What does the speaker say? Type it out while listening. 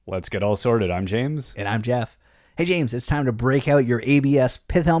Let's get all sorted. I'm James. And I'm Jeff. Hey, James, it's time to break out your ABS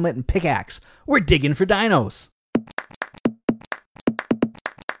pith helmet and pickaxe. We're digging for dinos.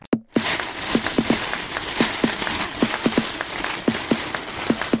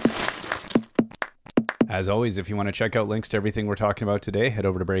 As always, if you want to check out links to everything we're talking about today, head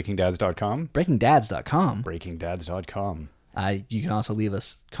over to breakingdads.com. BreakingDads.com. Breakingdads.com. You can also leave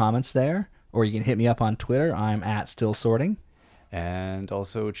us comments there, or you can hit me up on Twitter. I'm at Still Sorting. And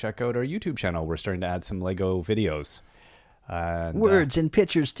also check out our YouTube channel. We're starting to add some Lego videos. And, Words and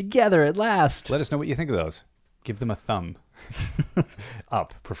pictures together at last. Let us know what you think of those. Give them a thumb.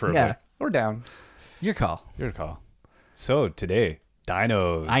 Up, preferably. Yeah. Or down. Your call. Your call. So, today,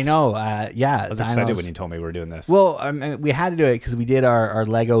 dinos. I know. Yeah. I was excited when you told me we were doing this. Well, we had to do it because we did our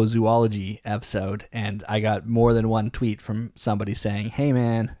Lego zoology episode, and I got more than one tweet from somebody saying, hey,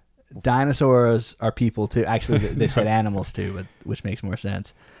 man, dinosaurs are people too. Actually, they said animals too, but which makes more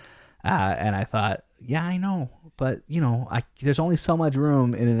sense. And I thought, yeah, I know. But, there's only so much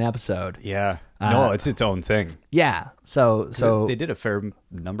room in an episode. Yeah. No, it's its own thing. Yeah. So they did a fair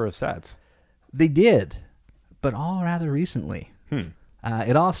number of sets. They did, but all rather recently.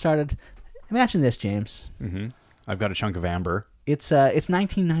 It all started. Imagine this, James. Mm-hmm. I've got a chunk of amber. It's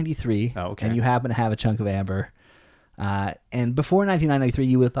 1993. Oh, okay. And you happen to have a chunk of amber. And before 1993,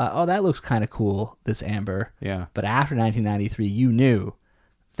 you would have thought, oh, that looks kind of cool, this amber. Yeah. But after 1993, you knew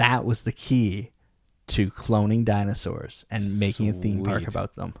that was the key to cloning dinosaurs and making a theme park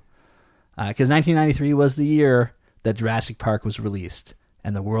about them. Because 1993 was the year that Jurassic Park was released,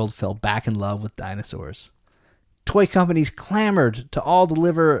 and the world fell back in love with dinosaurs. Toy companies clamored to all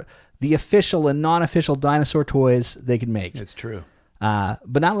deliver the official and non-official dinosaur toys they could make. It's true.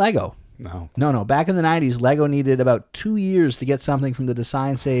 But not Lego. No. Back in the 90s, Lego needed about 2 years to get something from the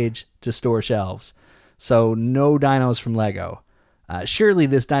design stage to store shelves. So no dinos from Lego. Surely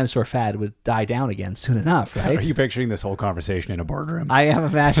this dinosaur fad would die down again soon enough, right? Are you picturing this whole conversation in a boardroom? I am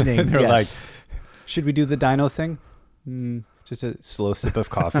imagining. They're yes. like, should we do the dino thing? Just a slow sip of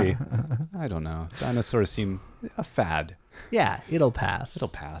coffee. I don't know. Dinosaurs seem a fad. Yeah, it'll pass. It'll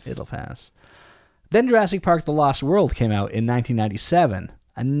pass. Then Jurassic Park The Lost World came out in 1997.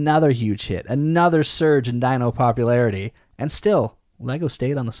 Another huge hit. Another surge in dino popularity. And still, Lego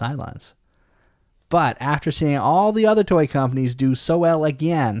stayed on the sidelines. But after seeing all the other toy companies do so well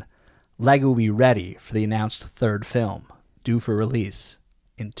again, Lego will be ready for the announced third film, due for release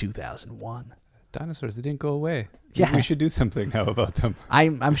in 2001. Dinosaurs, they didn't go away. Yeah. We should do something now about them.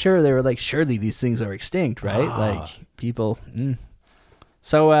 I'm sure they were like, surely these things are extinct, right? Like, people...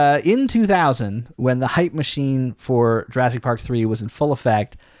 So in 2000, when the hype machine for Jurassic Park 3 was in full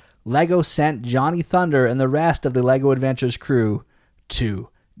effect, Lego sent Johnny Thunder and the rest of the Lego Adventures crew to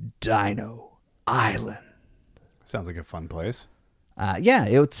Dino Island. Sounds like a fun place. Yeah,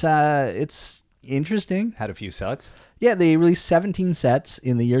 it's interesting. Had a few sets. Yeah, they released 17 sets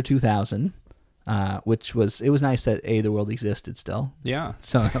in the year 2000, which was nice that the world existed still. Yeah.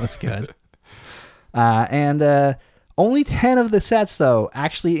 So that was good. And only 10 of the sets, though,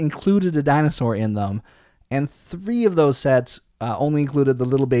 actually included a dinosaur in them, and 3 of those sets only included the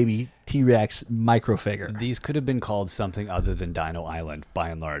little baby T-Rex microfigure. These could have been called something other than Dino Island, by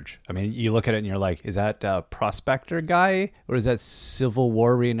and large. I mean, you look at it and you're like, is that a prospector guy? Or is that Civil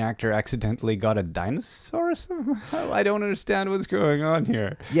War reenactor accidentally got a dinosaur somehow? I don't understand what's going on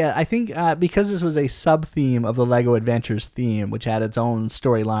here. Yeah, I think because this was a sub-theme of the Lego Adventures theme, which had its own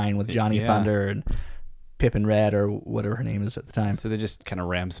storyline with Johnny Thunder and Pippin Red or whatever her name is at the time. So they just kind of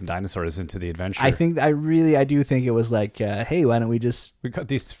rammed some dinosaurs into the adventure. I do think it was like, hey, why don't we got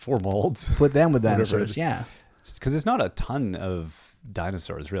these 4 molds. Put them with dinosaurs, yeah. Because it's not a ton of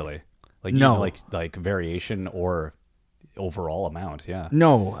dinosaurs, really. Like, no. Like variation or overall amount, yeah.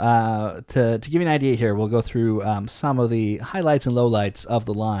 No. To give you an idea here, we'll go through some of the highlights and lowlights of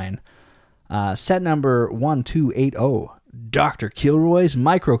the line. Set number 1280, Dr. Kilroy's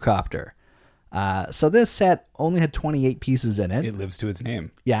Microcopter. So this set only had 28 pieces in it. It lives to its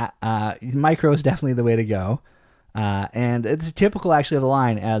name. Yeah. Micro is definitely the way to go. And it's typical actually of the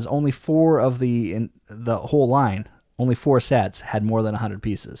line, as only 4 of the whole line, only 4 sets had more than 100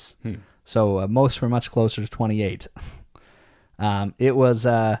 pieces. So most were much closer to 28. It was,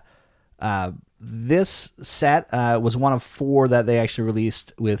 this set was one of 4 that they actually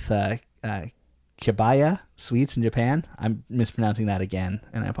released with Kibaya Sweets in Japan. I'm mispronouncing that again,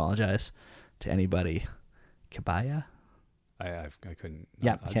 and I apologize to anybody. Kibaya? I couldn't.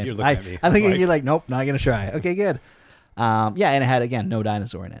 Yeah, you're looking at me. I think you're like, nope, not going to try. Okay, good. Yeah, and it had, again, no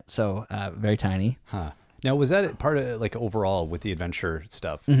dinosaur in it. So very tiny. Huh. Now, was that part of, like, overall with the adventure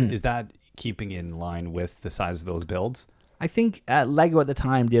stuff? Mm-hmm. Is that keeping in line with the size of those builds? I think Lego at the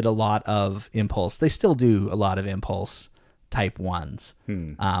time did a lot of impulse. They still do a lot of impulse type ones.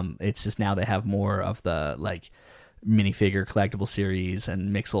 It's just now they have more of the like minifigure collectible series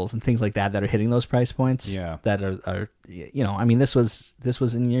and Mixels and things like that are hitting those price points. Yeah. That are I mean, this was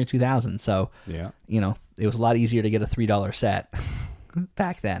in the year 2000, so Yeah. it was a lot easier to get a $3 set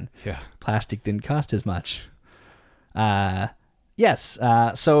back then. Yeah. Plastic didn't cost as much. Yes.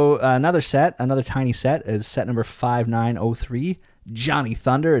 So another tiny set is set number 5903, Johnny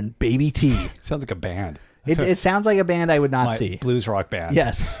Thunder and Baby T. Sounds like a band. It sounds like a band I would not My see. blues rock band.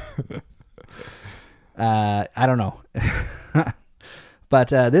 Yes. I don't know. But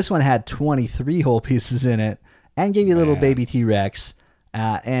this one had 23 whole pieces in it and gave you a little baby T-Rex.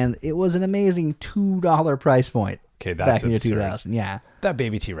 And it was an amazing $2 price point. Okay, that's back in the year absurd. 2000. Yeah. That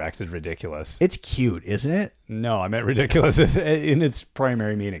baby T-Rex is ridiculous. It's cute, isn't it? No, I meant ridiculous in its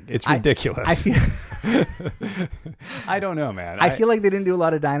primary meaning. It's ridiculous. I don't know, man. I feel like they didn't do a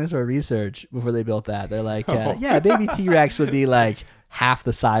lot of dinosaur research before they built that. They're like, yeah, baby T-Rex would be like half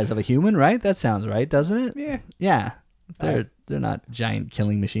the size of a human, right? That sounds right, doesn't it? Yeah. Yeah. They're not giant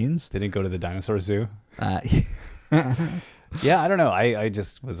killing machines. They didn't go to the dinosaur zoo. Yeah, I don't know. I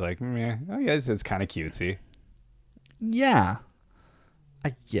just was like, yeah, it's kind of cutesy. Yeah.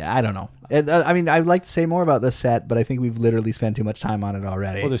 I don't know. I mean, I'd like to say more about this set, but I think we've literally spent too much time on it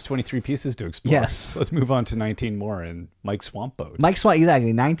already. Well, there's 23 pieces to explore. Yes. Let's move on to 19 more and Mike Swamp Boat. Mike Swamp,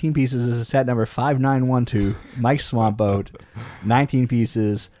 exactly. 19 pieces is a set number 5912. Mike Swamp Boat, 19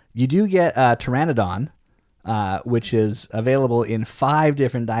 pieces. You do get Pteranodon, which is available in 5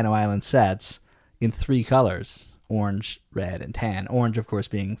 different Dino Island sets in 3 colors. Orange, red, and tan. Orange, of course,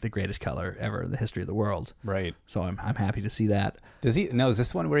 being the greatest color ever in the history of the world. Right. So I'm happy to see that. Does he? No, is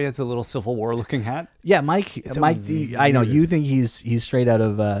this one where he has a little Civil War looking hat? Yeah, Mike. I know you think he's straight out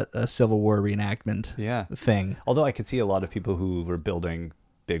of a Civil War reenactment. Yeah. Thing. Although I could see a lot of people who were building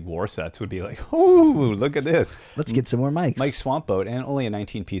big war sets would be like, "Oh, look at this! Let's get some more Mikes." Mike Swamp Boat, and only a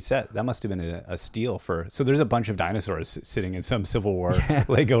 19-piece set. That must have been a steal for. So there's a bunch of dinosaurs sitting in some Civil War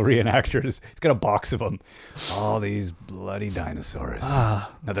Lego reenactors. He's got a box of them. All these bloody dinosaurs.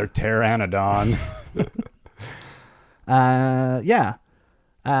 Another Pteranodon. Yeah.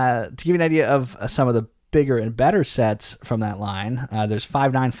 To give you an idea of some of the bigger and better sets from that line, there's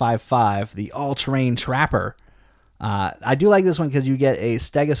 5955, the all-terrain Trapper. I do like this one because you get a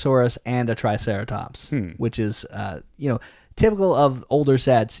Stegosaurus and a Triceratops, which is, typical of older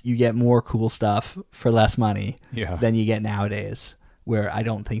sets. You get more cool stuff for less money than you get nowadays, where I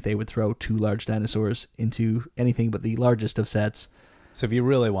don't think they would throw 2 large dinosaurs into anything but the largest of sets. So if you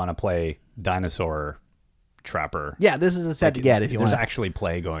really want to play dinosaur Trapper, yeah, this is the set to get if you want. There's actually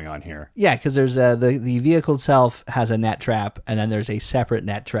play going on here. Yeah, because there's the vehicle itself has a net trap, and then there's a separate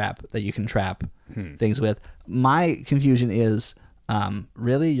net trap that you can trap things with. My confusion is,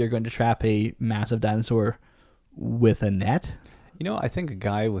 really, you're going to trap a massive dinosaur with a net? I think a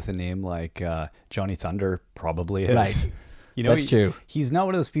guy with a name like Johnny Thunder probably is. Right. That's true. He's not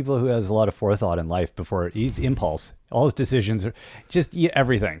one of those people who has a lot of forethought in life before. He's impulse. All his decisions are just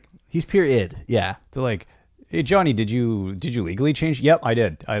everything. He's pure id. Yeah. They're like, "Hey, Johnny, did you legally change?" "Yep, I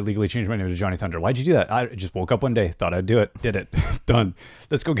did. I legally changed my name to Johnny Thunder." "Why'd you do that?" "I just woke up one day, thought I'd do it, did it. Done.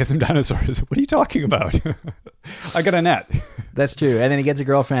 Let's go get some dinosaurs." "What are you talking about?" "I got a net." That's true. And then he gets a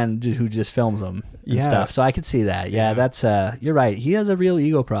girlfriend who just films him and stuff. So I could see that. Yeah, that's you're right. He has a real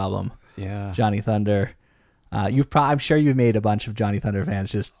ego problem. Yeah. Johnny Thunder. I'm sure you've made a bunch of Johnny Thunder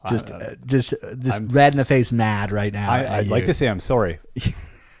fans just red in the face mad right now. I'd like to say I'm sorry.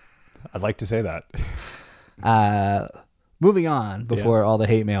 I'd like to say that. Moving on before all the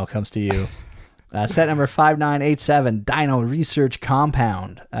hate mail comes to you. Set number 5987, Dino Research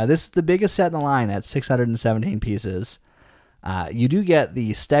Compound. This is the biggest set in the line at 617 pieces. You do get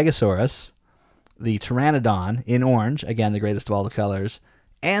the Stegosaurus, the Pteranodon in orange, again the greatest of all the colors,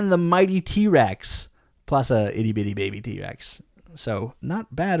 and the mighty T-Rex, plus a itty-bitty baby T-Rex. So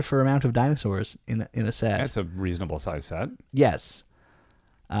not bad for amount of dinosaurs in a set. That's a reasonable size set. Yes.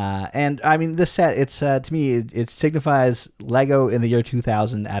 And I mean, this set, it's to me, it signifies Lego in the year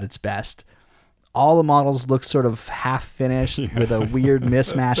 2000 at its best. All the models look sort of half finished with a weird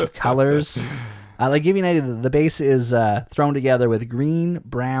mismatch of colors. Like, give you an idea, the base is thrown together with green,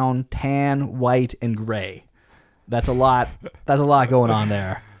 brown, tan, white, and gray. That's a lot. That's a lot going on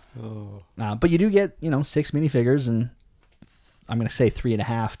there. But you do get 6 minifigures and I'm going to say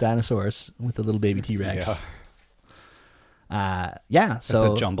 3.5 dinosaurs with the little baby T-Rex. So it's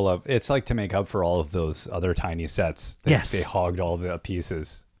a jumble of. It's like to make up for all of those other tiny sets. They hogged all the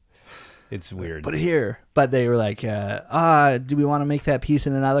pieces. It's weird. Put it here, but they were like, "Do we want to make that piece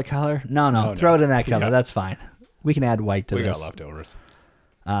in another color? No, throw it in that color. That's fine." We can add white to We this. got leftovers.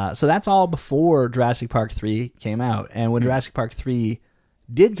 So that's all before Jurassic Park 3 came out. And when Jurassic Park 3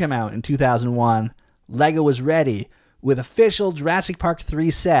 did come out in 2001, Lego was ready with official Jurassic Park 3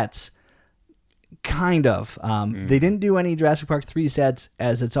 sets. Kind of. They didn't do any Jurassic Park 3 sets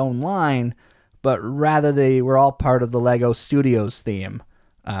as its own line, but rather they were all part of the Lego Studios theme,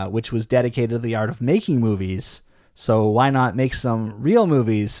 which was dedicated to the art of making movies. So why not make some real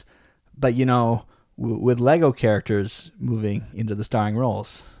movies, but, with Lego characters moving into the starring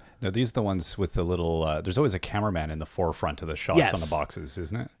roles? No, these are the ones with the little. There's always a cameraman in the forefront of the shots Yes. on the boxes,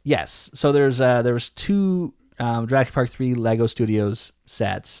 isn't it? Yes. So there was 2 Jurassic Park 3 Lego Studios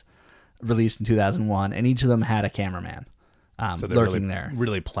sets released in 2001, and each of them had a cameraman So they're lurking really, there.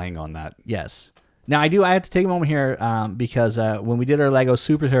 really playing on that. Yes. Now I have to take a moment here because when we did our Lego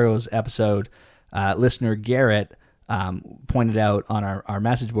Superheroes episode, listener Garrett pointed out on our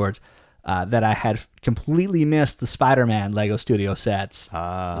message boards that I had completely missed the Spider-Man Lego Studio sets.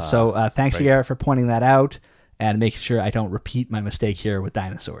 So thanks to Garrett for pointing that out and making sure I don't repeat my mistake here with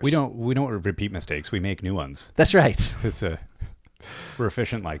dinosaurs. We don't repeat mistakes. We make new ones. That's right. We're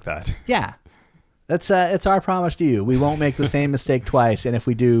efficient like that. Yeah. That's it's our promise to you. We won't make the same mistake twice, and if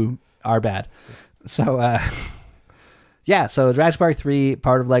we do, our bad. So so Jurassic Park 3,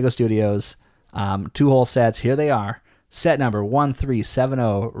 part of Lego Studios, 2 whole sets. Here they are. Set number 1370,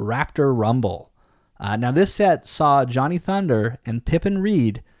 Raptor Rumble. Now this set saw Johnny Thunder and Pippin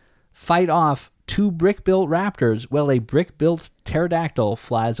Reed fight off 2 brick-built raptors while a brick-built pterodactyl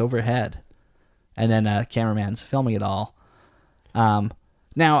flies overhead. And then cameraman's filming it all.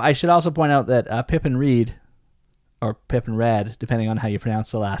 Now, I should also point out that Pippin Reed, or Pippin Red, depending on how you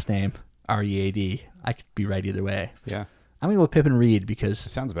pronounce the last name, R-E-A-D. I could be right either way. Yeah. I'm going to go with Pippin Reed It because...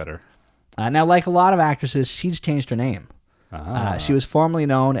 sounds better. now, like a lot of actresses, she's changed her name. She was formerly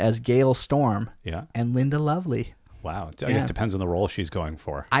known as Gail Storm Yeah. and Linda Lovely. Wow. I guess it depends on the role she's going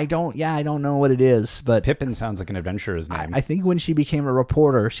for. I don't know what it is, but Pippin sounds like an adventurer's name. I think when she became a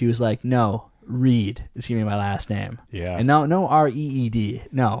reporter, she was like, no, Reed is going to be my last name. Yeah. And no R-E-E-D.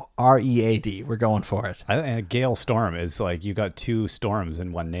 No, R-E-A-D. We're going for it. Gale Storm is like you got 2 storms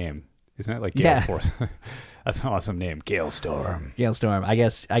in one name. Isn't it like Gale Yeah. Force? That's an awesome name. Gale Storm. Gail Storm. I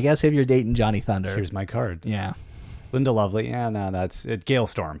guess if you're dating Johnny Thunder. Here's my card. Yeah. Linda Lovely. Yeah, no, that's it. Gale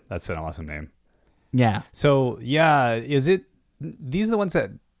Storm. That's an awesome name. Yeah. So, yeah, is it... These are the ones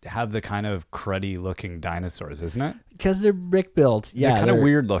that have the kind of cruddy looking dinosaurs, isn't it? Because they're brick built. Yeah. They're kind of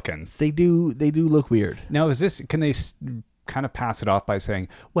weird looking. They do look weird. Now, is this... Can they kind of pass it off by saying,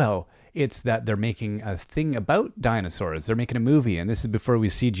 well, it's that they're making a thing about dinosaurs. They're making a movie, and this is before we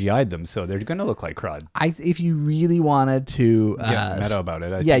CGI'd them, so they're going to look like crud. If you really wanted to Get meta about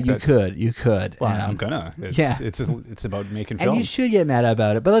it. I yeah, think you that's- you could. Well, I'm gonna. It's about making films. And you should get meta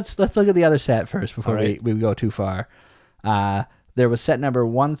about it. But let's look at the other set first before right. we go too far. There was set number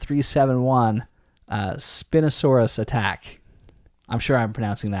 1371, Spinosaurus Attack. I'm sure I'm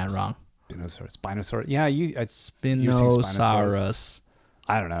pronouncing that wrong. Spinosaurus. Yeah, Spinosaurus.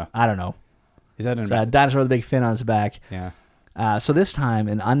 I don't know. I don't know. Is that It's a dinosaur with a big fin on its back. Yeah. So this time,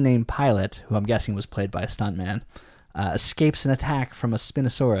 an unnamed pilot, who I'm guessing was played by a stuntman, escapes an attack from a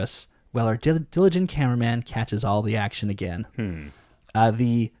Spinosaurus, while our diligent cameraman catches all the action again.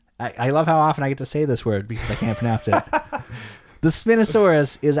 I love how often I get to say this word because I can't pronounce it. The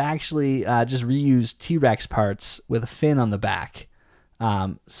Spinosaurus is actually just reused T-Rex parts with a fin on the back.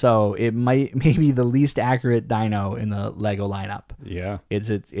 So it may be the least accurate dino in the Lego lineup. Yeah. It's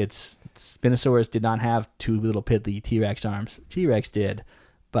Spinosaurus did not have 2 little piddly T-Rex arms. T-Rex did,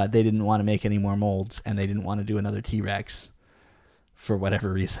 but they didn't want to make any more molds, and they didn't want to do another T-Rex for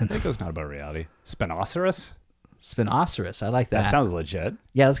whatever reason. Lego's not about reality. Spinosaurus? Spinosaurus, I like that. That sounds legit.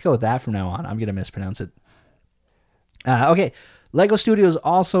 Yeah, let's go with that from now on. I'm going to mispronounce it. Okay, Lego Studios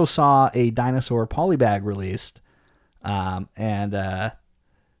also saw a dinosaur polybag released, or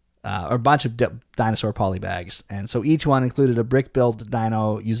a bunch of dinosaur polybags. And so each one included a brick-built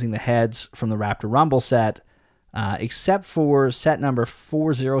dino using the heads from the Raptor Rumble set, except for set number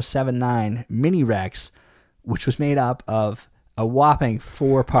 4079, Mini Rex, which was made up of a whopping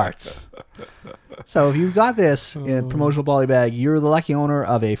 4 parts. So if you got this in a promotional polybag, you're the lucky owner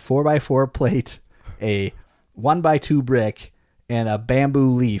of a 4x4 plate, a 1x2 brick, and a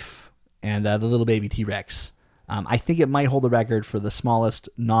bamboo leaf, and the little baby T-Rex. I think it might hold the record for the smallest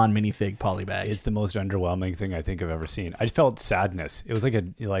non-minifig polybag. It's the most underwhelming thing I think I've ever seen. I felt sadness. It was like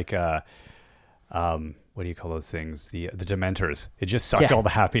what do you call those things? The Dementors. It just sucked all the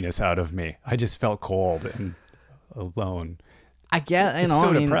happiness out of me. I just felt cold and alone. I guess It's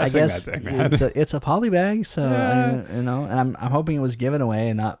so depressing, I guess that thing, man. it's a polybag, so Yeah. and I'm hoping it was given away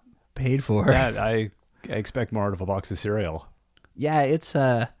and not paid for. Yeah, I expect more out of a box of cereal. Yeah, it's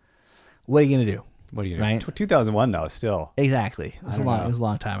what are you gonna do? What do you Right? 2001 though, still. Exactly. It was I don't know. a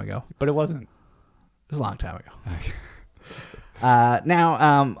long time ago. But it wasn't. It was a long time ago.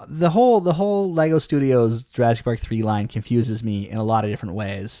 Now, the whole Lego Studios Jurassic Park 3 line confuses me in a lot of different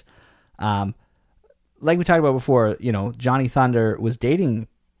ways. Like we talked about before, Johnny Thunder was dating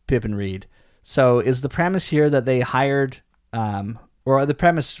Pippin Reed. So is the premise here that they hired, or the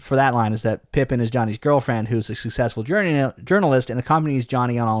premise for that line is that Pippin is Johnny's girlfriend, who's a successful journalist and accompanies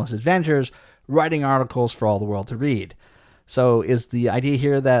Johnny on all his adventures, writing articles for all the world to read. So is the idea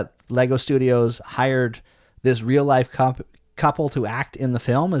here that Lego Studios hired this real life couple to act in the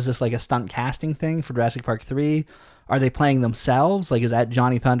film? Is this like a stunt casting thing for Jurassic Park 3? Are they playing themselves? Like, is that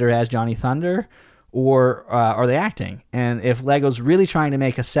Johnny Thunder as Johnny Thunder? Or are they acting? And if Lego's really trying to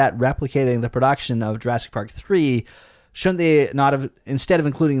make a set replicating the production of Jurassic Park 3, shouldn't they not have, instead of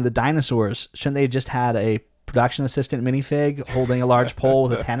including the dinosaurs, shouldn't they have just had a production assistant minifig holding a large pole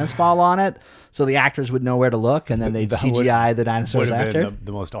with a tennis ball on it so the actors would know where to look, and then they'd CGI the dinosaurs would have after? been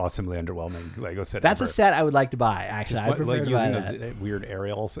the most awesomely underwhelming Lego set That's ever. a set I would like to buy, actually. I'd prefer like to buy using that. those weird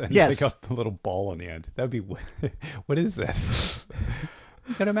aerials and Yes. they got the little ball on the end. That'd be what is this?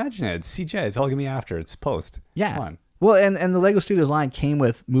 You gotta imagine it. It's CGI. It's all gonna be after. It's post. Yeah. Come on. Well, and the Lego Studios line came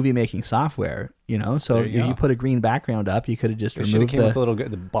with movie making software, so There you if go. you put a green background up, you could have just It should have removed came with a little.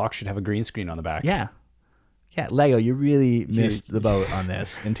 The box should have a green screen on the back. Yeah. Yeah, Lego, you really missed the boat on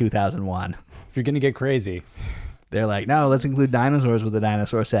this in 2001. If you're gonna get crazy, They're like, no, let's include dinosaurs with the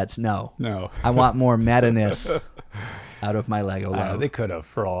dinosaur sets. No. no. I want more meta-ness out of my Lego love. They could have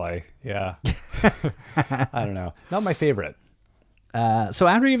for all I. Yeah. I don't know. Not my favorite. So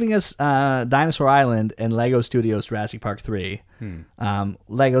after giving us Dinosaur Island and Lego Studios Jurassic Park 3,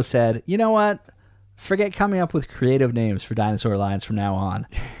 Lego said, you know what? Forget coming up with creative names for dinosaur lines from now on.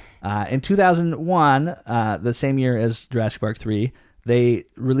 In 2001, the same year as Jurassic Park 3, they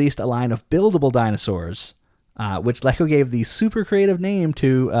released a line of buildable dinosaurs, which Lego gave the super creative name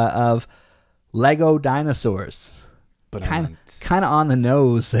of Lego Dinosaurs. But Kind of on the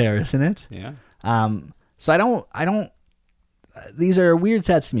nose there, isn't it? yeah. So I don't. These are weird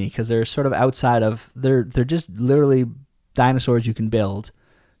sets to me because they're sort of outside of. They're just literally dinosaurs you can build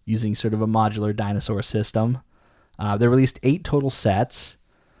using sort of a modular dinosaur system. They released 8 total sets.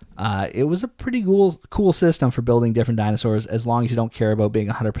 It was a pretty cool system for building different dinosaurs, as long as you don't care about being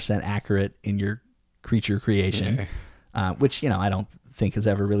 100% accurate in your creature creation, which I don't think has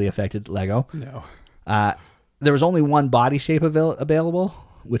ever really affected Lego. No. There was only one body shape available,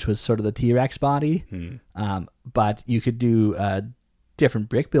 which was sort of the T-Rex body. But you could do different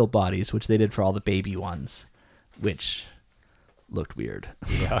brick built bodies, which they did for all the baby ones, which looked weird.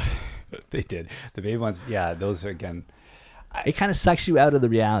 Yeah. They did. The baby ones. Yeah. Those are, again. It kind of sucks you out of the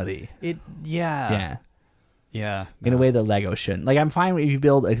reality. Yeah. In a way that Lego shouldn't. Like, I'm fine if you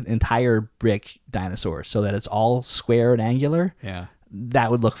build an entire brick dinosaur so that it's all square and angular. Yeah. That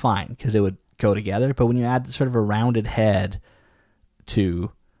would look fine because it would go together. But when you add sort of a rounded head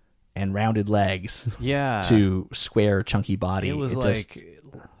and rounded legs to square chunky body, It was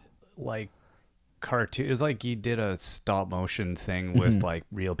like cartoon. It was like you did a stop motion thing with like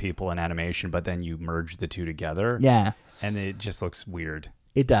real people and animation, but then you merge the two together. Yeah, and it just looks weird.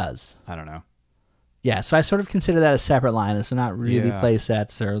 it does. I don't know. Yeah, so I sort of consider that a separate line. It's not really play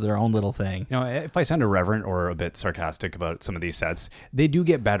sets or their own little thing. If I sound irreverent or a bit sarcastic about some of these sets, they do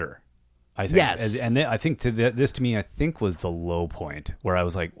get better. I think. Yes. I think this to me, I think was the low point where I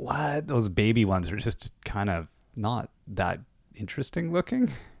was like, what? Those baby ones are just kind of not that interesting looking.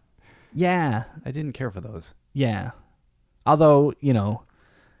 Yeah. I didn't care for those. Yeah. Although,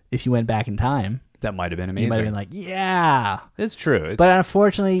 if you went back in time, That might have been amazing. you might have been like, yeah. It's true. But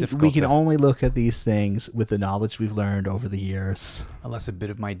unfortunately, difficult we can to- only look at these things with the knowledge we've learned over the years. Unless a bit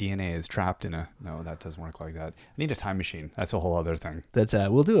of my DNA is trapped in no, that doesn't work like that. I need a time machine. That's a whole other thing. That's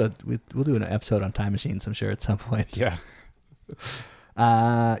we'll do an episode on time machines, I'm sure, at some point. Yeah.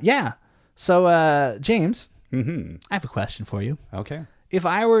 Yeah. So, James, Mm-hmm. I have a question for you. Okay. If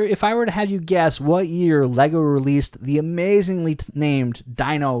I were to have you guess what year Lego released the amazingly named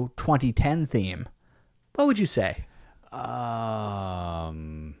Dino 2010 theme, what would you say? I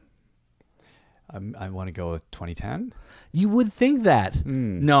want to go with 2010. You would think that.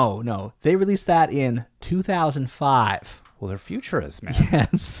 No. They released that in 2005. Well, they're futurists, man.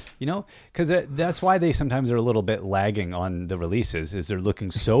 Yes. Because that's why they sometimes are a little bit lagging on the releases. Is they're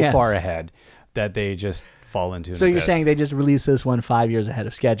looking so Yes. far ahead that they just fall into. So you're saying they just released this one 5 years ahead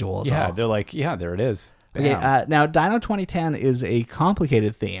of schedule? is all. They're like, there it is. Okay, Bam. now Dino 2010 is a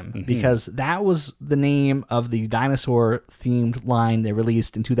complicated theme because that was the name of the dinosaur themed line they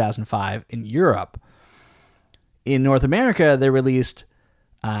released in 2005 in Europe. In North America, they released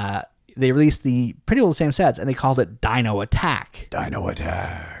the pretty well the same sets, and they called it Dino Attack. Dino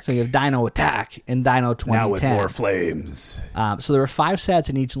Attack. So you have Dino Attack and Dino 2010. Now with more flames. So there were 5 sets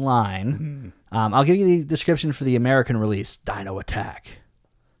in each line. I'll give you the description for the American release. Dino Attack.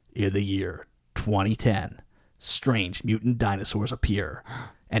 In the year 2010, strange mutant dinosaurs appear,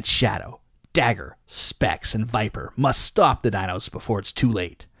 and Shadow, Dagger, Specs, and Viper must stop the dinos before it's too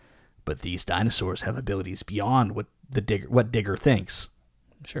late. But these dinosaurs have abilities beyond what Digger thinks.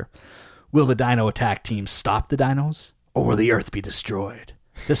 Sure. Will the Dino Attack team stop the dinos, or will the Earth be destroyed?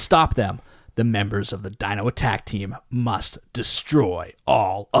 To stop them, the members of the Dino Attack team must destroy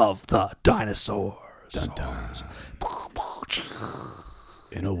all of the dinosaurs. Dun, dun.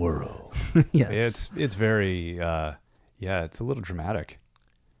 In a world. Yes. It's very, it's a little dramatic.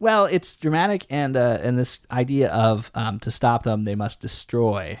 Well, it's dramatic, and this idea of to stop them, they must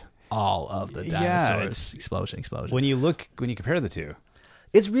destroy all of the dinosaurs. Explosion. When you compare the two.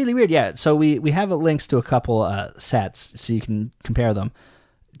 It's really weird, yeah. So we have links to a couple sets so you can compare them.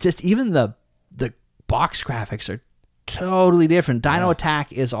 Just even the box graphics are totally different. Dino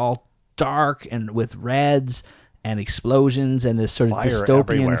Attack is all dark and with reds and explosions and this sort of Fire dystopian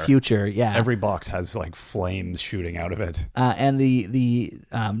everywhere. future. Yeah, Every box has like flames shooting out of it. and the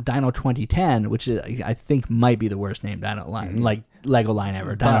Dino 2010, which is, I think might be the worst named Dino line, like Lego line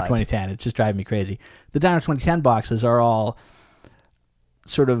ever. Dino 2010. It's just driving me crazy. The Dino 2010 boxes are all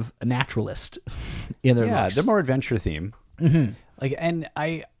sort of naturalist in their looks. They're more adventure theme. Mm-hmm. Like, and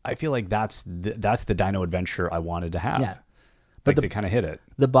I feel like that's the Dino adventure I wanted to have. Yeah. But they kind of hit it.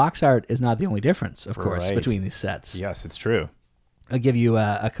 The box art is not the only difference, of course, Right. between these sets. Yes, it's true. I'll give you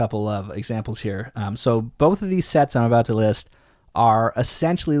a couple of examples here. So both of these sets I'm about to list are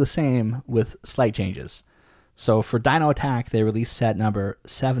essentially the same with slight changes. So for Dino Attack, they released set number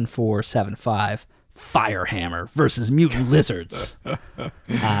 7475, Firehammer versus Mutant Lizards,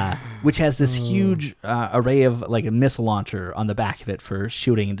 which has this huge array of like a missile launcher on the back of it for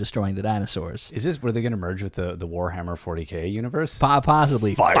shooting and destroying the dinosaurs. Is this where they're going to merge with the Warhammer 40K universe?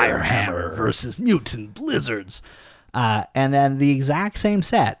 Possibly Firehammer versus Mutant Lizards. And then the exact same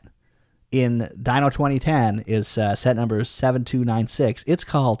set in Dino 2010 is set number 7296. It's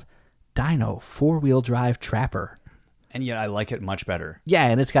called Dino 4-Wheel Drive Trapper. And yet I like it much better. Yeah,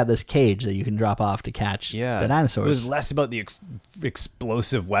 and it's got this cage that you can drop off to catch the dinosaurs. It was less about the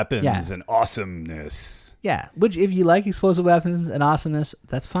explosive weapons and awesomeness. Yeah, which if you like explosive weapons and awesomeness,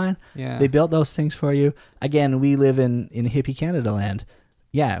 that's fine. Yeah. They built those things for you. Again, we live in hippie Canada land.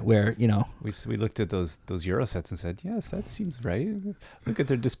 Yeah, where, We looked at those Euro sets and said, yes, that seems right. Look at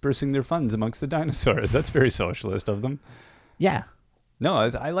they're dispersing their funds amongst the dinosaurs. That's very socialist of them. Yeah. No,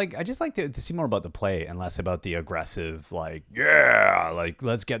 I just like to see more about the play and less about the aggressive,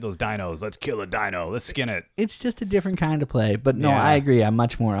 let's get those dinos, let's kill a dino, let's skin it. It's just a different kind of play, but no, Yeah. I agree. I'm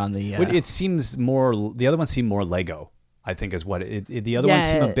much more on the. But it seems more. The other ones seem more Lego. I think is what the other ones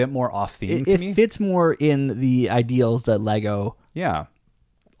seem a bit more off theme to me. It fits more in the ideals that Lego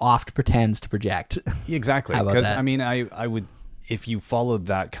oft pretends to project. Exactly. How about Because that? I mean, I would, if you followed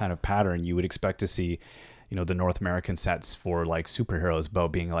that kind of pattern, you would expect to see, the North American sets for like superheroes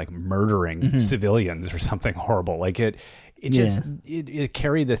about being like murdering civilians or something horrible. Like it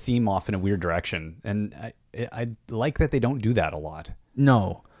carried the theme off in a weird direction, and I like that they don't do that a lot.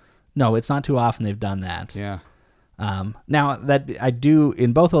 No, it's not too often they've done that. Yeah. Now that I do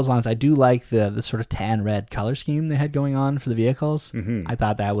in both those lines, I do like the sort of tan red color scheme they had going on for the vehicles. Mm-hmm. I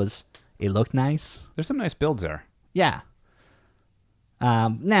thought it looked nice. There's some nice builds there. Yeah.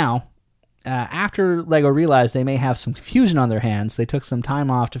 Now, after Lego realized they may have some confusion on their hands, they took some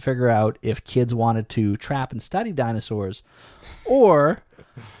time off to figure out if kids wanted to trap and study dinosaurs or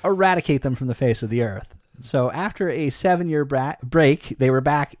eradicate them from the face of the earth. So after a 7-year break, they were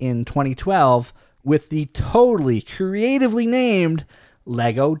back in 2012 with the totally creatively named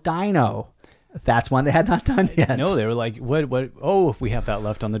Lego Dino. That's one they had not done yet. No, they were like, what? Oh, we have that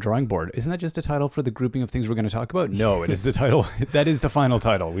left on the drawing board. Isn't that just a title for the grouping of things we're going to talk about? No, it is the title. That is the final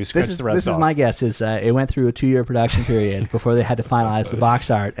title. We scratched the rest off. This is my guess. It went through a 2-year production period before they had to finalize the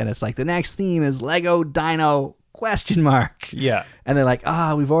box art. And it's like, the next theme is Lego Dino ? Yeah. And they're like,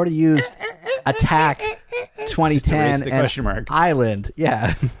 we've already used Attack 2010 the and question mark. Island.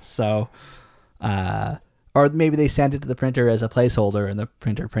 Yeah. So, or maybe they sent it to the printer as a placeholder and the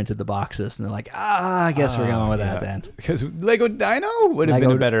printer printed the boxes and they're like, I guess we're going with that then. Because Lego Dino would have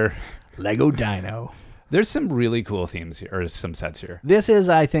been a better Lego Dino. There's some really cool themes here, or some sets here. This is,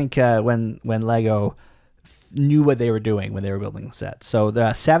 I think, when Lego knew what they were doing when they were building the sets. So there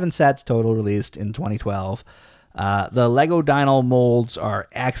are 7 sets total released in 2012. The Lego Dino molds are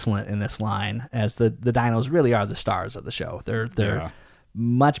excellent in this line, as the dinos really are the stars of the show. They're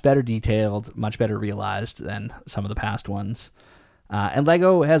much better detailed, much better realized than some of the past ones. And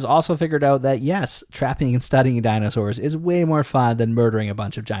Lego has also figured out that, yes, trapping and studying dinosaurs is way more fun than murdering a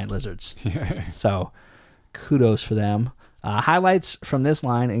bunch of giant lizards. So kudos for them. Highlights from this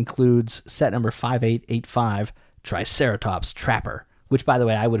line includes set number 5885, Triceratops Trapper, which, by the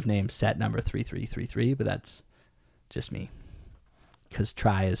way, I would have named set number 3333, but that's just me. Because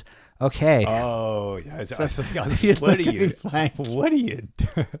try is okay. Oh, yeah. What are you? What are you?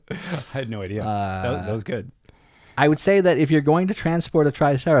 I had no idea. That was good. I would say that if you're going to transport a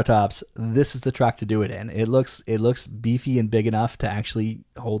Triceratops, this is the truck to do it in. It looks beefy and big enough to actually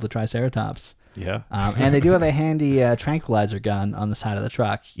hold a Triceratops. Yeah. And they do have a handy tranquilizer gun on the side of the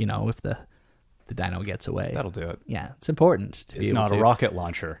truck, if the dino gets away. That'll do it. Yeah, it's important. It's not a rocket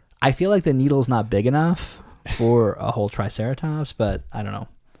launcher. I feel like the needle's not big enough for a whole Triceratops, but I don't know.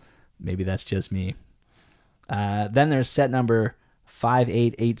 Maybe that's just me. Then there's set number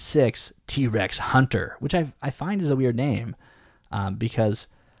 5886, T-Rex Hunter, which I find is a weird name because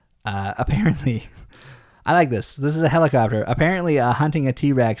apparently, I like this. This is a helicopter. Apparently, hunting a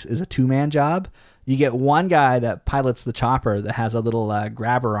T-Rex is a two-man job. You get one guy that pilots the chopper that has a little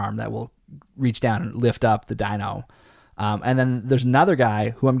grabber arm that will reach down and lift up the dino. And then there's another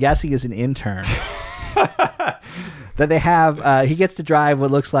guy who I'm guessing is an intern that they have. He gets to drive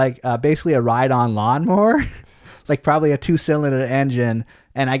what looks like basically a ride-on lawnmower. Like probably a 2-cylinder engine,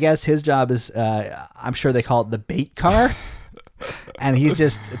 and I guess his job is, I'm sure they call it the bait car, and he's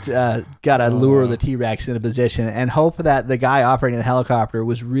just got to lure the T-Rex into position and hope that the guy operating the helicopter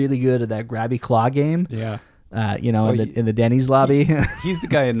was really good at that grabby claw game. Yeah. In the Denny's lobby. He's the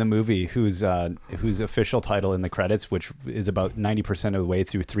guy in the movie whose official title in the credits, which is about 90% of the way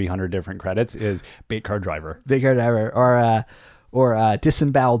through 300 different credits, is bait car driver. Bait car driver, or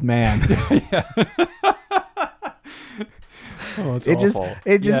disemboweled man. Oh, it's awful.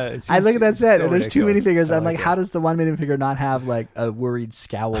 I look at that set and there's too many figures. I'm like, how does the 1 minute figure not have like a worried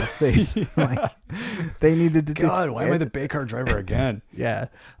scowl face? Like, they needed to. God, why am I the bait car driver again? Yeah,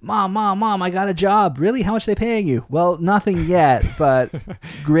 mom, I got a job. Really? How much are they paying you? Well, nothing yet, but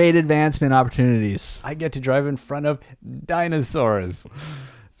great advancement opportunities. I get to drive in front of dinosaurs.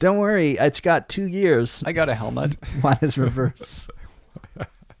 Don't worry, it's got 2 years. I got a helmet. One is reverse.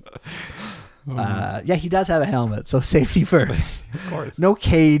 Yeah, he does have a helmet, so safety first. Of course. No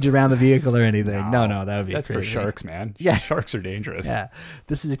cage around the vehicle or anything. No, that would be That's crazy. for sharks, man. Yeah. Sharks are dangerous. Yeah.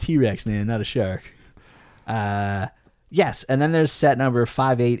 This is a T-Rex, man, not a shark. Yes, and then there's set number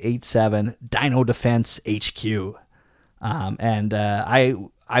 5887, Dino Defense HQ. And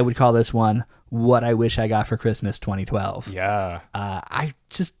I would call this one What I Wish I Got for Christmas 2012. Yeah. I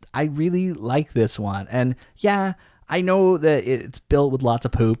really like this one. And yeah, I know that it's built with lots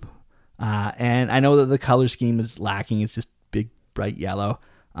of poop. And I know that the color scheme is lacking. It's just big, bright yellow.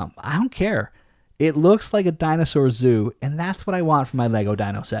 I don't care. It looks like a dinosaur zoo, and that's what I want from my Lego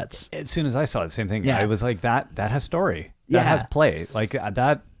dino sets. As soon as I saw it, same thing. Yeah. I was like, that has story. That has play. Like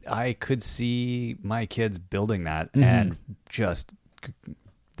that, I could see my kids building that, and just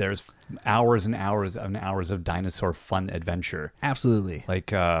there's hours and hours and hours of dinosaur fun adventure. Absolutely.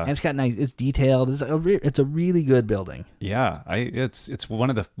 Like, and it's got nice. It's detailed. It's a really good building. Yeah, it's one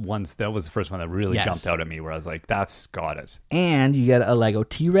of the ones that was the first one that really jumped out at me, where I was like, that's got it. And you get a Lego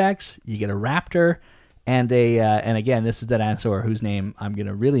T-Rex, you get a raptor, and and again, this is the dinosaur whose name I'm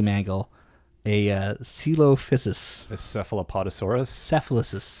gonna really mangle. A Coelophysis. A cephalopodosaurus.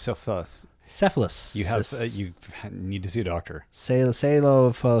 Cephalus. You need to see a doctor.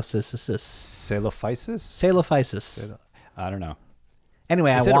 Coelophysis. Coelophysis? I don't know.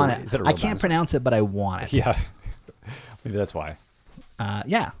 Anyway, I want it. Is it a I can't pronounce it, but I want it. Yeah. Maybe that's why.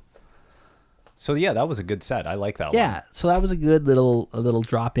 Yeah. So yeah, that was a good set. I like that one. Yeah. So that was a good little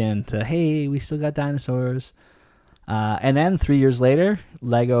drop in to, hey, we still got dinosaurs. And then 3 years later,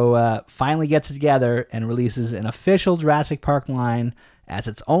 Lego finally gets it together and releases an official Jurassic Park line as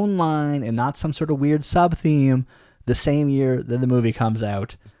its own line and not some sort of weird sub-theme the same year that the movie comes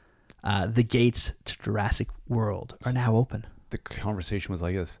out. The gates to Jurassic World are now open. The conversation was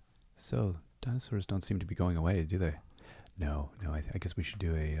like this. So, dinosaurs don't seem to be going away, do they? No, I guess we should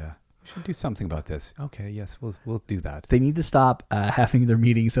do something about this. Okay, yes, we'll do that. They need to stop having their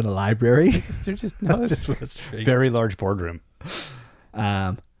meetings in a library. They're just very large boardroom.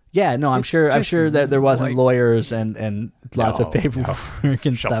 Yeah, no, I'm sure that there wasn't lawyers and lots of paperwork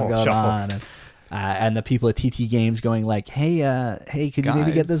and stuff going on, and the people at TT Games going like, hey, could you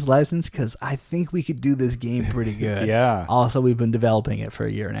maybe get this license? Because I think we could do this game pretty good. Yeah. Also, we've been developing it for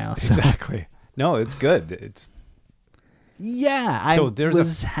a year now. So. Exactly. No, it's good. Yeah, So I there's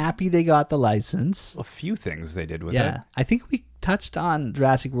was happy they got the license. a few things they did with Yeah, it. I think we touched on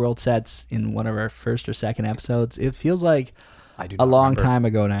Jurassic World sets in one of our first or second episodes. It feels like I do a not long remember. time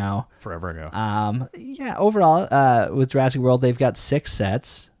ago now. Forever ago. Yeah, overall, with Jurassic World, they've got 6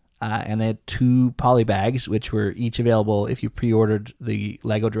 sets, and they had 2 polybags, which were each available if you pre-ordered the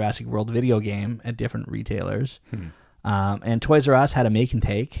Lego Jurassic World video game at different retailers. And Toys R Us had a make and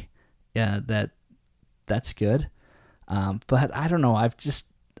take. That's good. But I don't know. I've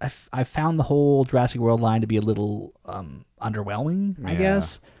found the whole Jurassic World line to be a little underwhelming, I Yeah.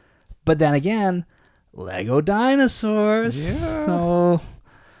 guess. But then again, Lego dinosaurs. Yeah. So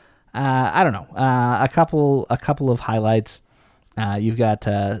I don't know. A couple of highlights. You've got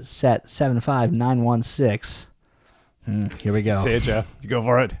set 75916. Here we go. Say it, Jeff. You go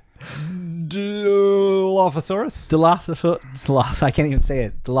for it. Dilophosaurus? I can't even say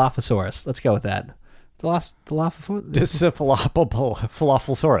it. Dilophosaurus. Let's go with that. Dilophosaurus.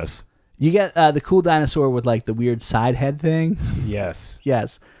 Falafel-saurus. You get the cool dinosaur with like the weird side head thing. Yes.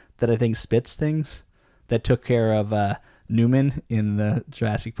 Yes, that I think spits things. That took care of Newman in the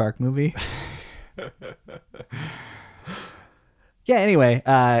Jurassic Park movie. Yeah. Anyway,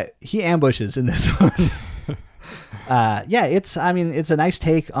 he ambushes in this one. Yeah, it's a nice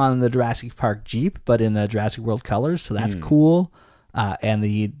take on the Jurassic Park Jeep, but in the Jurassic World colors, so that's cool. And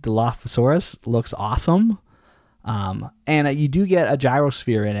the Dilophosaurus looks awesome. And you do get a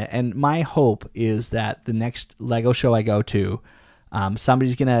gyrosphere in it. And my hope is that the next Lego show I go to,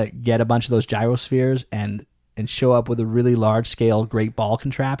 somebody's gonna get a bunch of those gyrospheres and show up with a really large scale Great Ball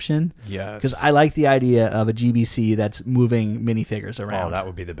contraption. Yes. Because I like the idea of a GBC that's moving minifigures around. Oh, that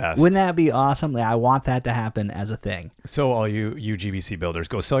would be the best. Wouldn't that be awesome? I want that to happen as a thing. So all you GBC builders,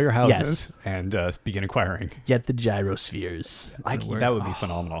 go sell your houses Yes. and begin acquiring. Get the gyrospheres. That would be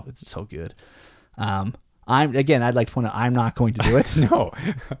phenomenal. It's so good. I'd like to point out I'm not going to do it. No,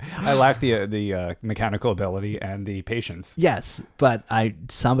 I lack the mechanical ability and the patience. Yes, but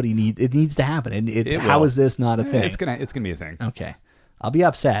it needs to happen. And how will. is this not a thing? It's gonna be a thing. Okay. I'll be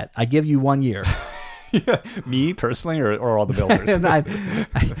upset. I give you 1 year. Me personally, or all the builders. And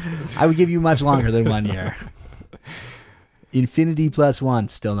I would give you much longer than 1 year. Infinity plus 1,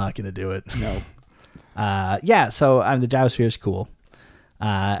 still not going to do it. No. Yeah, so the gyrosphere is cool.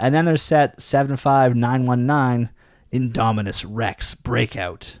 And then there's set 75919, Indominus Rex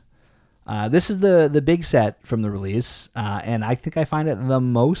Breakout. This is the big set from the release, and I think I find it the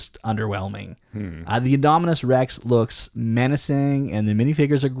most underwhelming. The Indominus Rex looks menacing, and the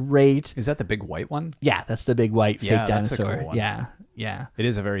minifigures are great. Is that the big white one? Yeah, that's the big white fake that's a dinosaur. cool one. Yeah. It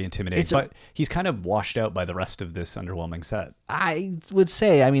is a very intimidating, but he's kind of washed out by the rest of this underwhelming set. I would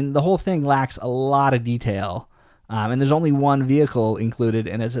say, the whole thing lacks a lot of detail. And there's only one vehicle included,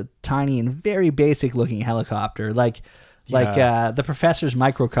 and it's a tiny and very basic looking helicopter, like the professor's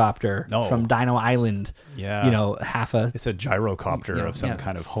microcopter from Dino Island. Yeah. It's a gyrocopter of some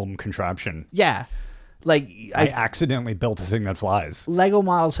kind of home contraption. Yeah. Like I accidentally built a thing that flies. Lego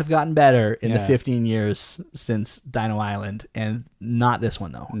models have gotten better in the 15 years since Dino Island, and not this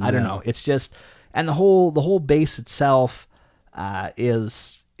one though. No. I don't know. It's just, and the whole base itself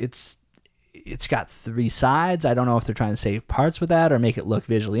it's got 3 sides. I don't know if they're trying to save parts with that or make it look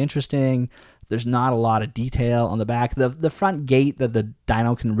visually interesting. There's not a lot of detail on the back. The front gate that the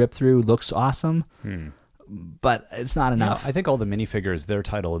dino can rip through looks awesome, but it's not enough. I think all the minifigures, their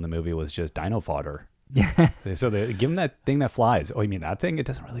title in the movie was just Dino Fodder. Yeah. So they give them that thing that flies. Oh, you mean that thing? It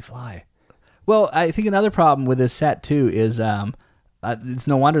doesn't really fly. Well, I think another problem with this set too is it's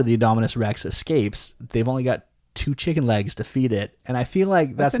no wonder the Indominus Rex escapes. They've only got 2 chicken legs to feed it, and I feel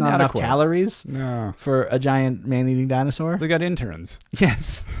like that's not enough calories for a giant man-eating dinosaur. They got interns.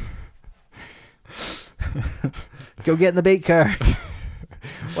 Yes. Go get in the bait car.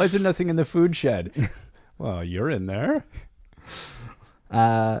 Why is there nothing in the food shed? Well, you're in there.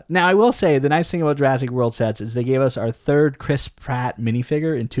 Now, I will say the nice thing about Jurassic World sets is they gave us our 3rd Chris Pratt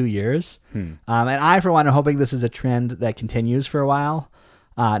minifigure in 2 years. And I, for one, am hoping this is a trend that continues for a while.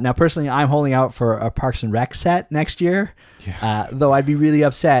 Now, personally, I'm holding out for a Parks and Rec set next year, though I'd be really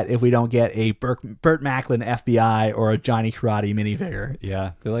upset if we don't get a Burt Macklin FBI or a Johnny Karate minifigure.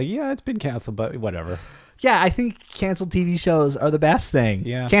 Yeah, they're like, it's been canceled, but whatever. Yeah, I think canceled TV shows are the best thing.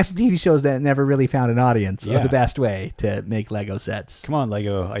 Yeah. Canceled TV shows that never really found an audience are the best way to make Lego sets. Come on,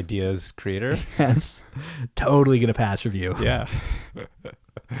 Lego Ideas creator. Yes. Totally going to pass review. Yeah.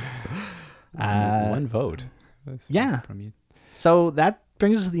 1 vote. Yeah. From you. So that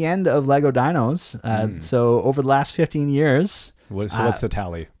brings us to the end of Lego Dinos. So over the last 15 years... what's the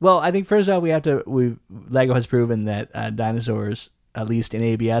tally? Well, I think first off, Lego has proven that dinosaurs, at least in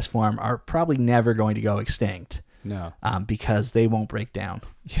ABS form, are probably never going to go extinct. No. because they won't break down.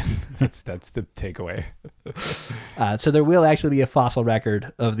 Yeah, that's the takeaway. So there will actually be a fossil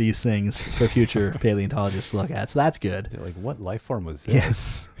record of these things for future paleontologists to look at. So that's good. They're like, what life form was this?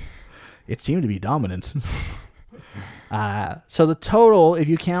 Yes. It seemed to be dominant. So the total, if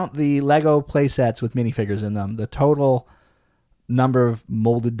you count the Lego play sets with minifigures in them, the total number of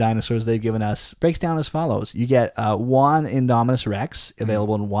molded dinosaurs they've given us breaks down as follows. You get one Indominus Rex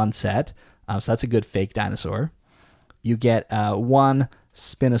available in one set. So that's a good fake dinosaur. You get one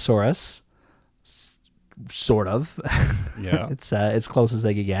Spinosaurus, sort of. Yeah. It's as close as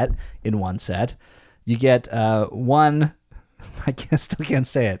they could get in one set. You get one, still can't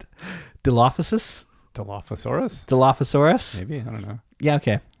say it, Dilophosaurus? Dilophosaurus? Maybe, I don't know. Yeah,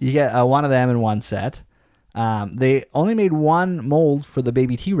 okay. You get one of them in one set. They only made one mold for the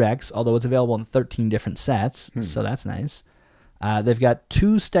baby T-Rex, although it's available in 13 different sets, so that's nice. They've got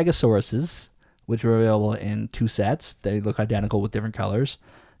two Stegosauruses, which are available in 2 sets. They look identical with different colors.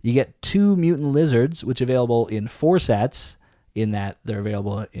 You get 2 mutant lizards, which are available in 4 sets, in that they're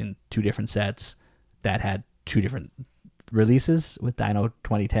available in 2 different sets that had 2 different releases with Dino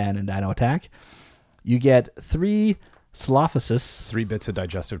 2010 and Dino Attack. You get 3 Dilophosaurus. 3 bits of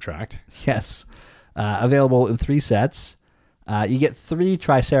digestive tract. Yes. Available in 3 sets. You get 3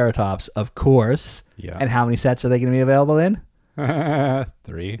 Triceratops, of course. Yeah. And how many sets are they going to be available in?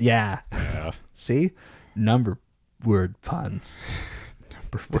 3. Yeah. Yeah. See? Number word puns.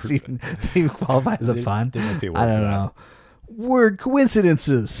 Does it even qualify as a pun? There must be a word I don't for that. know. Word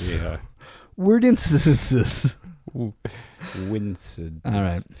coincidences. Yeah. Word incidences. Wincid. All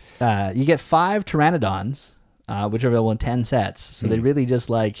right. You get 5 Pteranodons, which are available in 10 sets. So they really just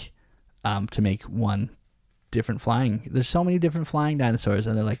like to make one different flying. There's so many different flying dinosaurs,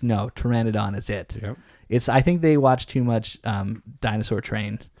 and they're like, no, Pteranodon is it. Yep. I think they watch too much Dinosaur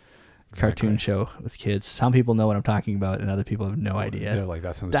Train cartoon show with kids. Some people know what I'm talking about, and other people have no idea. They're like,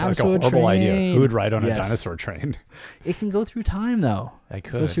 that sounds Dinosaur like a horrible idea. train. Who would ride on Yes. a dinosaur train? It can go through time, though. I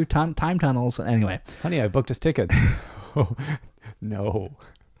It goes through could. time tunnels. Anyway. Honey, I booked us tickets. Oh, no.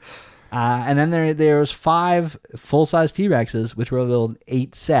 And then there's 5 full-size T-Rexes, which were available in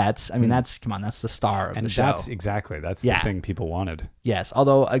 8 sets. I mean, that's the star of And the show. that's the thing people wanted. Yes,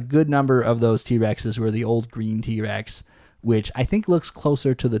 although a good number of those T-Rexes were the old green T-Rex, which I think looks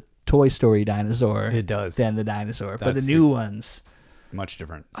closer to the Toy Story dinosaur It does. than the dinosaur. But the That's new ones, Much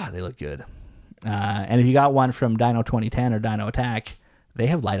different. they look good. And if you got one from Dino 2010 or Dino Attack, they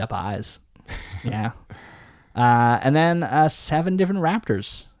have light-up eyes. Yeah. And then 7 different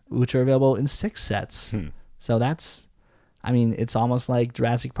Raptors, which are available in 6 sets. So that's... I mean, it's almost like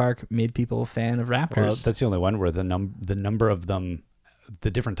Jurassic Park made people a fan of raptors. Well, that's the only one where the number of them,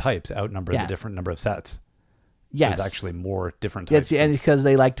 the different types, outnumber the different number of sets. Yes. So there's actually more different types. And because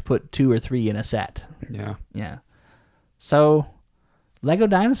they like to put 2 or 3 in a set. Yeah. Yeah. So, Lego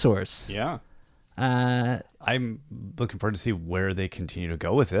dinosaurs. Yeah. I'm looking forward to see where they continue to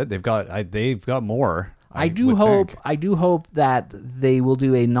go with it. They've got more. I do hope that they will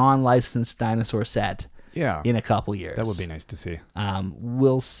do a non-licensed dinosaur set. Yeah. In a couple years. That would be nice to see.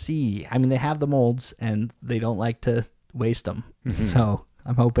 We'll see. I mean, they have the molds, and they don't like to waste them. So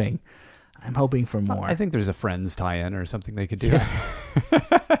I'm hoping for more. I think there's a Friends tie-in or something they could do.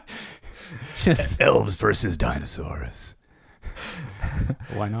 Yeah. Just Elves versus dinosaurs.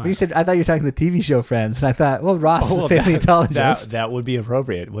 Why not? when you said, I thought you were talking the TV show Friends, and I thought, well, Ross is a paleontologist. That would be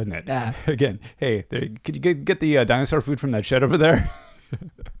appropriate, wouldn't it? Yeah. Again, hey, could you get the dinosaur food from that shed over there?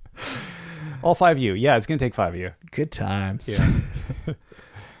 All 5 of you. Yeah, it's going to take 5 of you. Good times.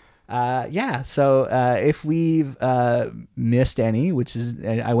 Yeah. So if we've missed any, which is,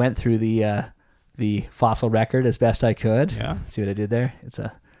 I went through the fossil record as best I could. Yeah. See what I did there? It's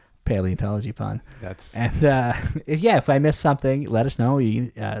a paleontology pun. That's And if I missed something, let us know.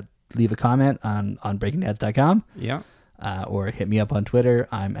 You leave a comment on breakingdads.com. yeah. Or hit me up on Twitter.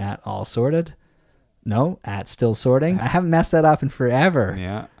 I'm at allsorted. No, at still sorting. I haven't messed that up in forever.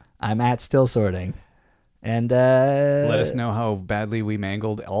 Yeah. I'm at still sorting. And Let us know how badly we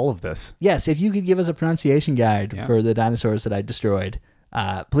mangled all of this. yes, if you could give us a pronunciation guide for the dinosaurs that I destroyed,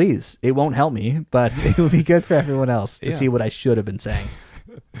 please. It won't help me, but it would be good for everyone else to see what I should have been saying.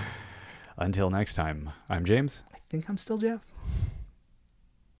 Until next time, I'm James. I think I'm still Jeff.